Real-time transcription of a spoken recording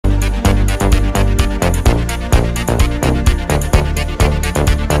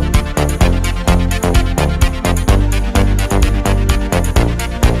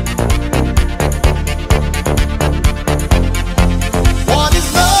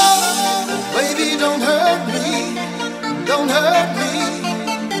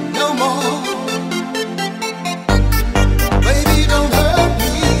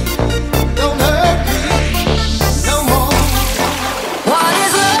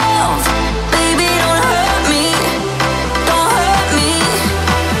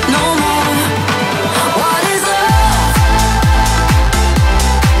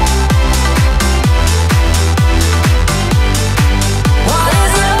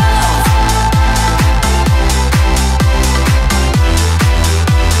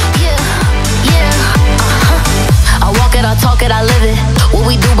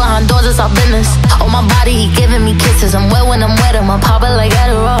our business. On my body, he giving me kisses. I'm wet when I'm wet, I'm pop it like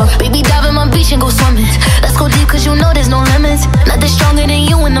Adderall. Baby, dive in my beach and go swimming. Let's go deep, cause you know there's no limits. Nothing stronger than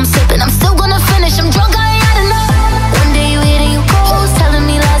you when I'm sipping. I'm still gonna finish, I'm drunk, I ain't had enough. One day you hit and you ghost, telling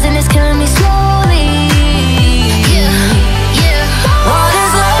me lies and it's killing me slowly. Yeah, yeah. What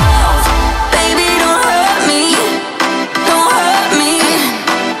is love? Baby, don't hurt me. Don't hurt me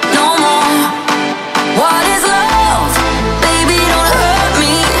no more. What is love? Baby, don't hurt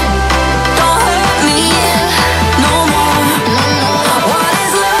me. Don't hurt me no more. What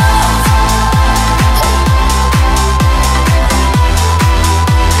is love?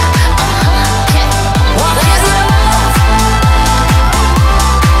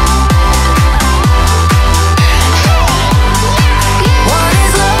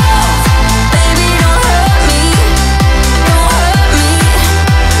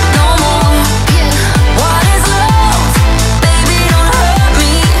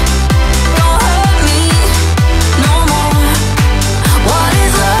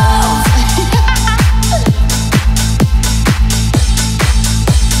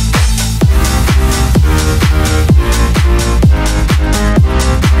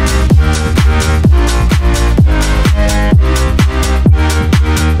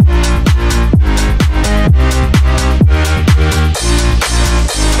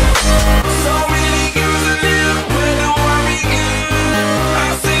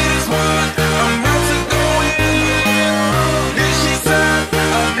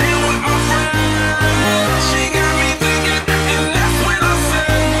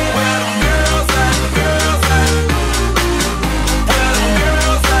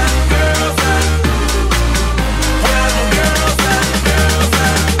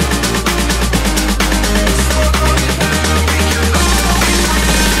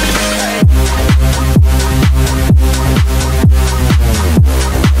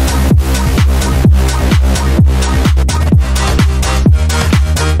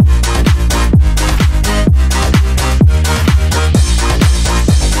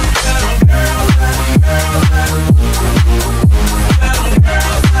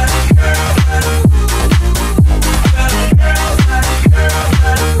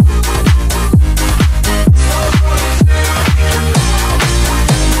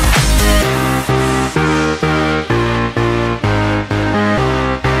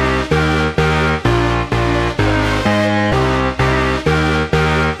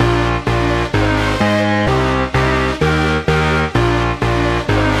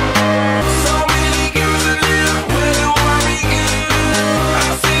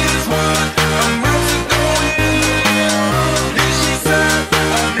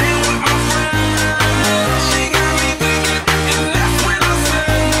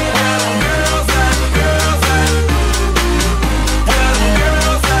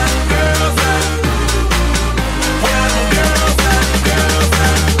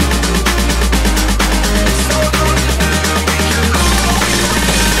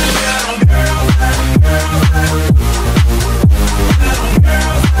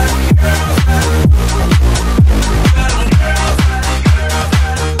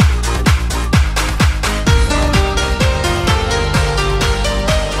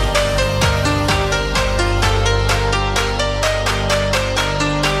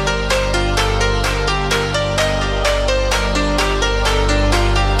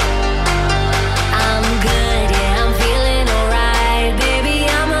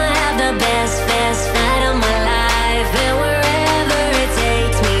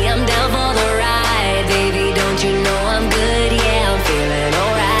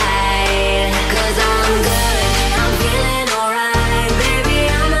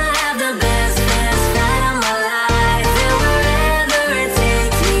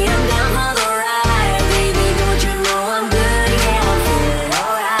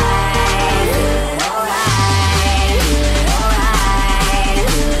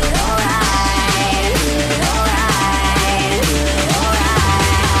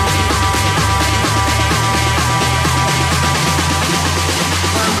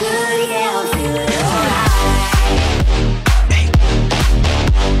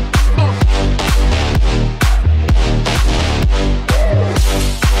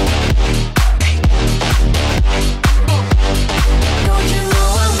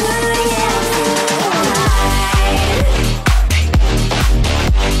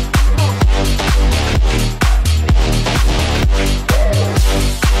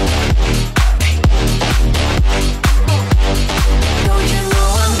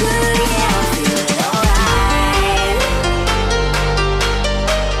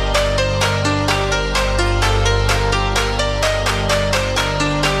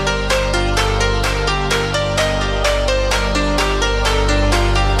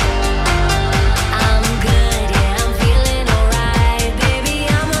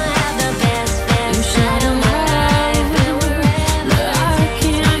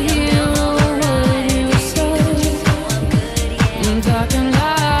 talking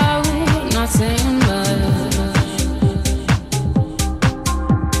loud, not saying much,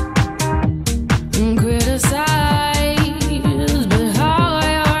 and criticize, but how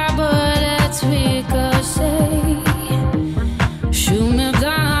your bullets ricochet. Shoot me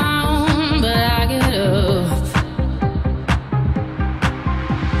down, but I get up.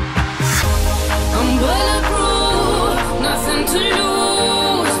 I'm bulletproof, nothing to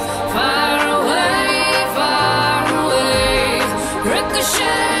lose. Far away,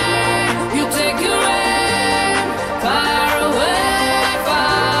 ricochet. You take your aim. Far away,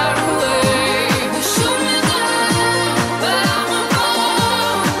 shoot me down, but I'm a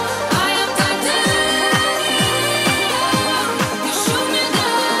bomb. I am titanium. You shoot me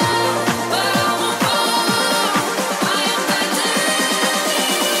down, but I'm a bomb. I am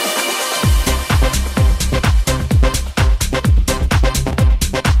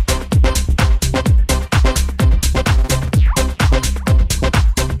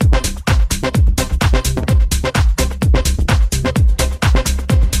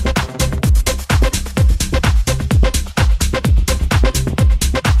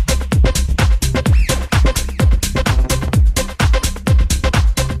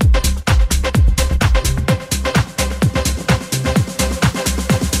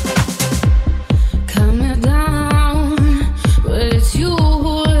coming down, but it's you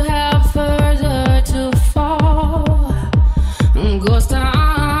who have further to fall. Ghost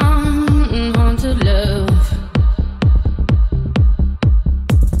town, haunted love.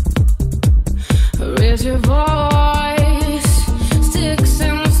 Raise your voice. Sticks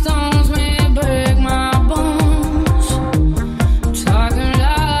and stones may break my bones. Talking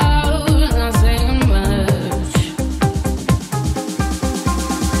loud, not saying much.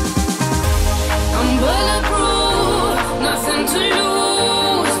 I'm bulletproof, nothing to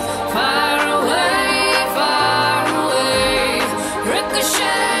lose. Far away,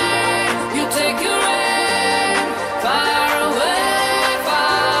 ricochet. You take your aim. Far away,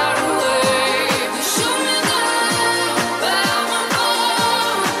 shoot me down, but I'm a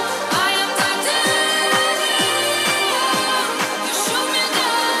bomb. I am titanium. You shoot me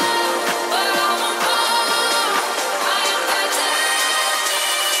down, but I'm a bomb. I am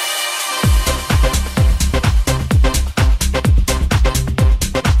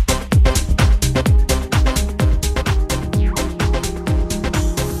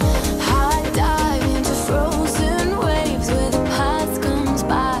High dive into frozen waves where the past comes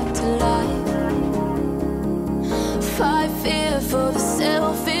back to life. Fight fear for the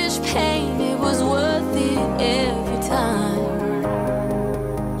selfish pain, it was worth it every time.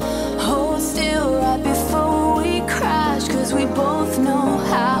 Hold still right before we crash, 'cause we both know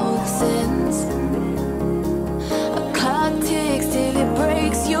how this ends. A clock ticks till it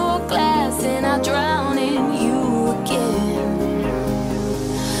breaks your glass, and I drown in you again.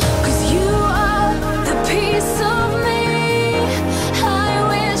 'Cause you are the piece of me I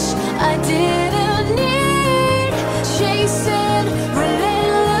wish I didn't need. Chasing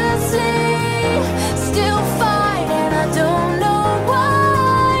relentlessly, still fight, and I don't know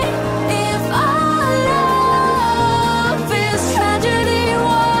why. If our love is tragedy,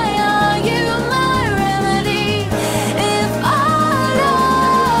 why are you my remedy? If our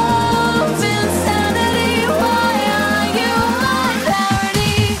love is insanity, why are you my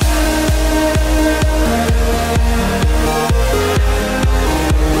parody?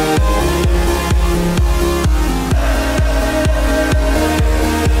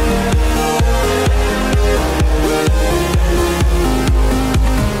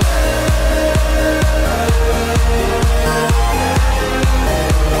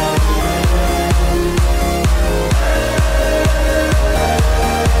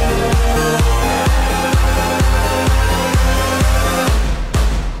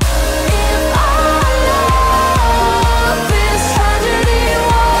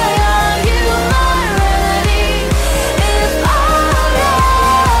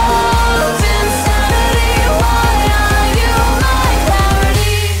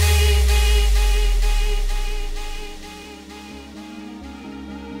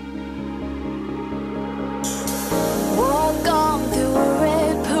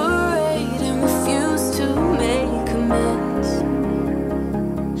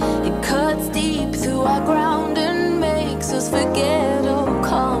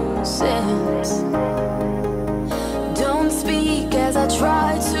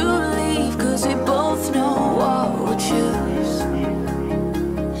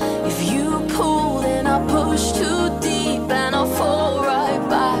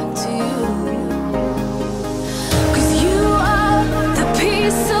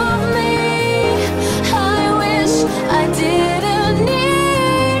 I didn't need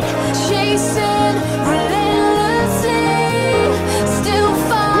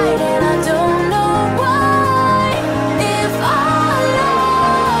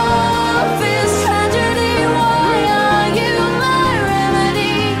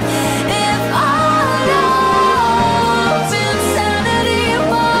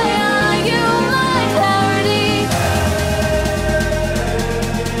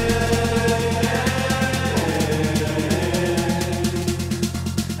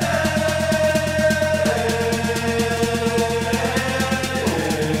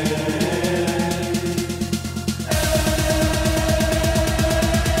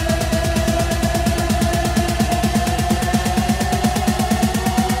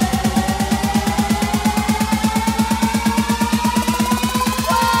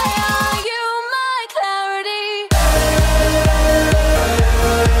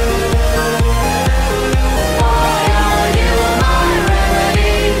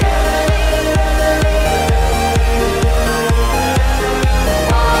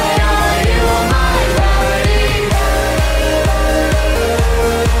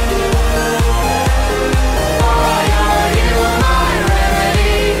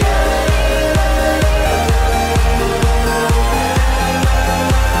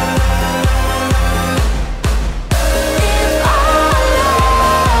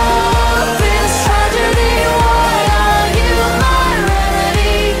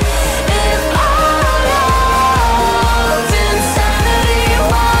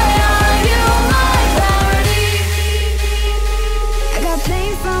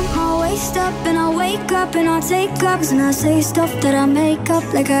take ups and I say stuff that I make up.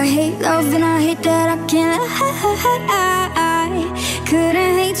 Like I hate love and I hate that I can't lie.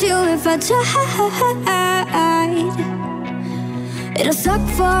 Couldn't hate you if I tried. It'll suck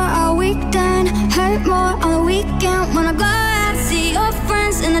for a weekend, hurt more on the weekend. When I go out, see your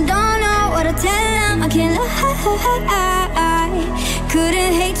friends and I don't know what to tell them. I can't lie.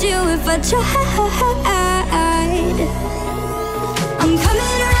 Couldn't hate you if I tried. I'm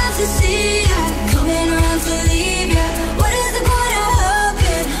coming around to see ya, coming around to leave ya. What is the point of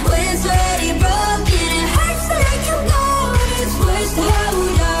hoping when it's already broken? It hurts to let you go, it's worse to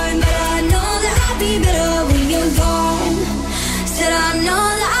hold on. But I know that I'll be better when you're gone. Said I know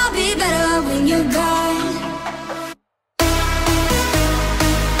that I'll be better when you're gone.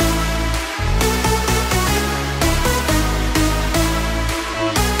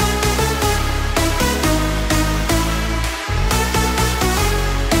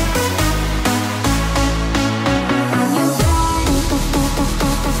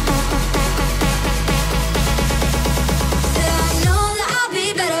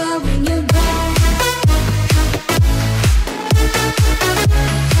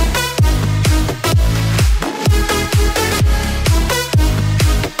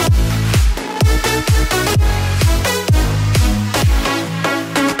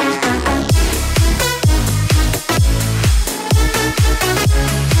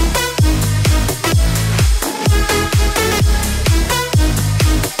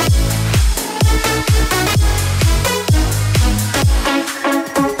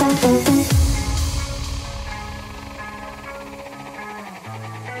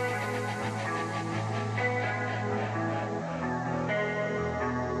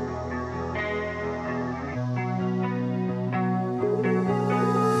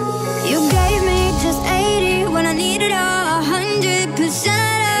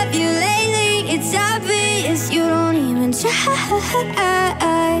 You don't even try.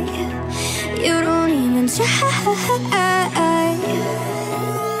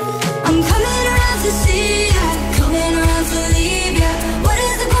 I'm coming around to see ya, coming around to leave ya. What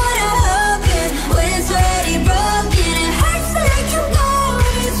is the point of hoping when it's already broken? It hurts to let you go,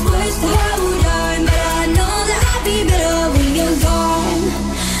 it's worse to hold on. But I know that I'll be better when you're gone.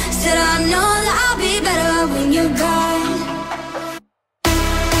 Said I know that I'll be better when you're gone.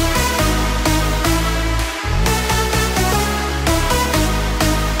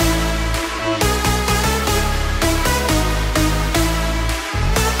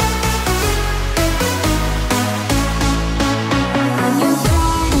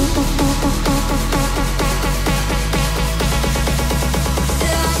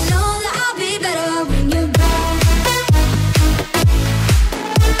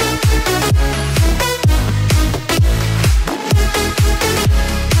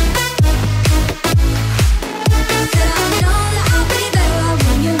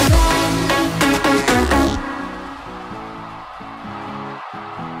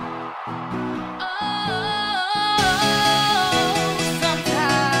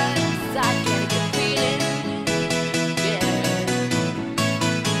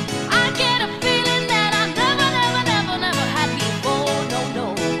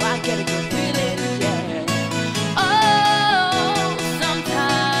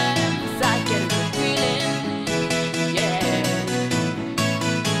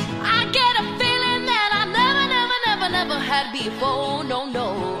 Before,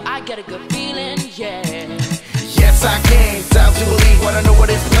 no, I get a good feeling, yeah. Yes, I can, time to believe what I know what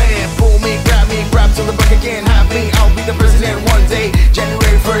is planned. Pull me, grab till the bucket can't have me. I'll be the president one day,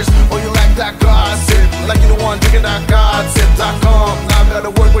 January 1st. Oh, you like that gossip, like you the one drinking that gossip.com. Now I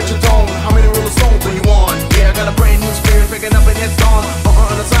gotta work with your tone. How many real songs do you want? Yeah, I got a brand new spirit picking up and it's on.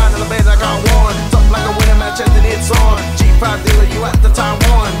 On the side of the bed, I got one. Talk like a winner match and then it's on. G5 dealer, you at the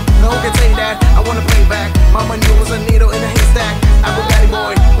Taiwan. No one can say that, I wanna play back. Mama knew it was a needle in a haystack. I'm a daddy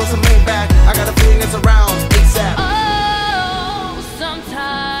boy, what's a made back? I got a feeling it's around ASAP. Oh,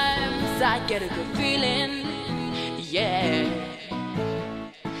 sometimes I get a good feeling, yeah.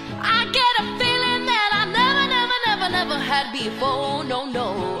 I get a feeling that I never had before,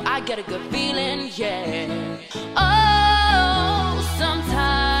 no, I get a good feeling, yeah. Oh,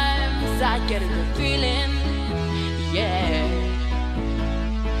 sometimes I get a good feeling, yeah.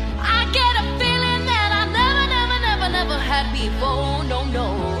 I get a feeling that I never had before, no,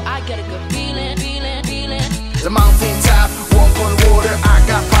 I get a good feeling. The mountain top, walk on water, I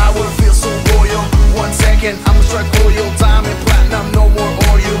got power, feel so royal. 1 second, I'ma strike oil, diamond, platinum, no more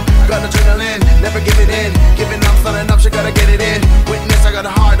oil. Got adrenaline, never give it in. Giving up's not enough, you gotta get it in. Witness, I got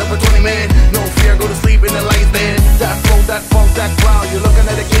a heart of a 20 man. No fear, go to sleep in the lion's den. That flow, that funk, that crowd, you're looking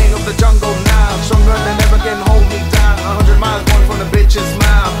at the king of the jungle now. Stronger than ever, can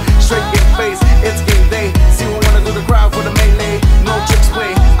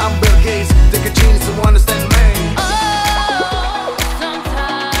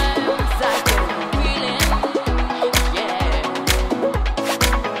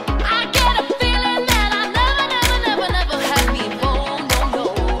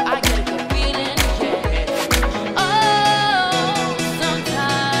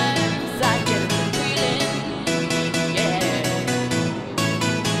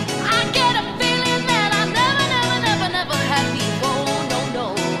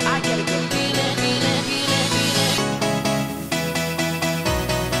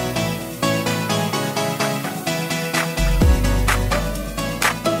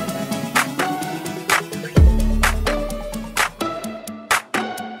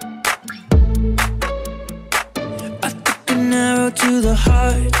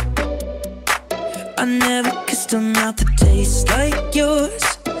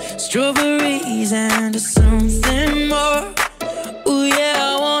Strawberries and something more. Ooh yeah,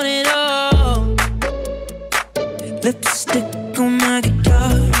 I want it all. Lipstick on my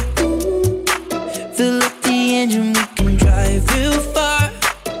guitar. Fill up the engine, we can drive real far.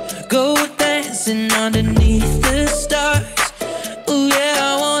 Go dancing underneath the stars. Ooh yeah,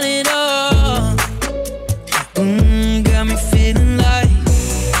 I want it all. Got me feeling like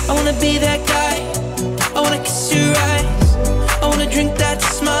I wanna be that guy. I wanna kiss your eyes. I wanna drink that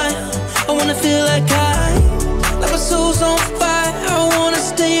smile. I wanna feel like my soul's on fire. I wanna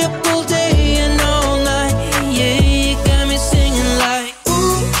stay up all day and all night. Yeah, you got me singing like,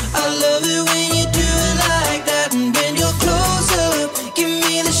 ooh, I love it when you do it like that. And when you're close up, give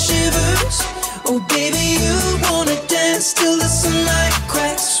me the shivers. Oh baby, you wanna dance till the sunlight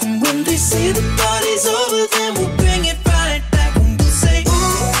cracks. And when they say the party's over, then we'll bring it right back. And we'll say,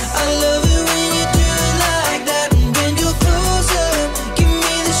 ooh, I love it when you do it like that. And when you're close up, give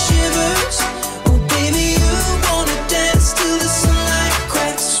me the shivers. Oh baby, you wanna dance till the sunlight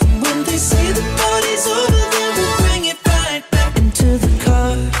cracks. And when they say the party's over, then we'll bring it right back. Into the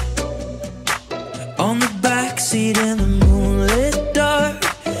car, on the backseat in the moonlit dark.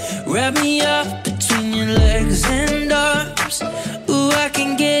 Wrap me